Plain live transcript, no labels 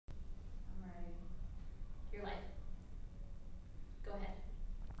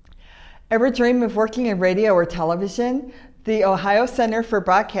Ever dream of working in radio or television? The Ohio Center for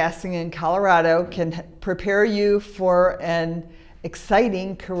Broadcasting in Colorado can prepare you for an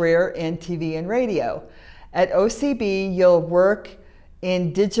exciting career in TV and radio. At OCB, you'll work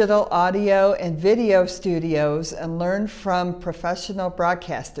in digital audio and video studios and learn from professional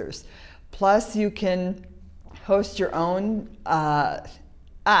broadcasters. Plus, you can host your own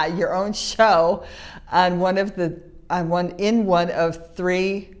show on one of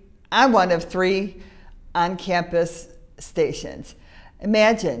three on-campus stations.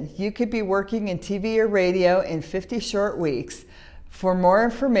 Imagine you could be working in TV or radio in 50 short weeks. For more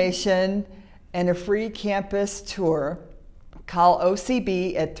information and a free campus tour, call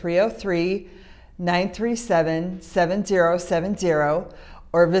OCB at 303-937-7070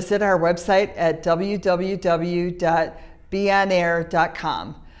 or visit our website at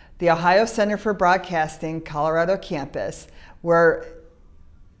www.beonair.com. The Ohio Center for Broadcasting Colorado campus, where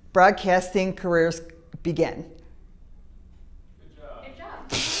broadcasting careers begin.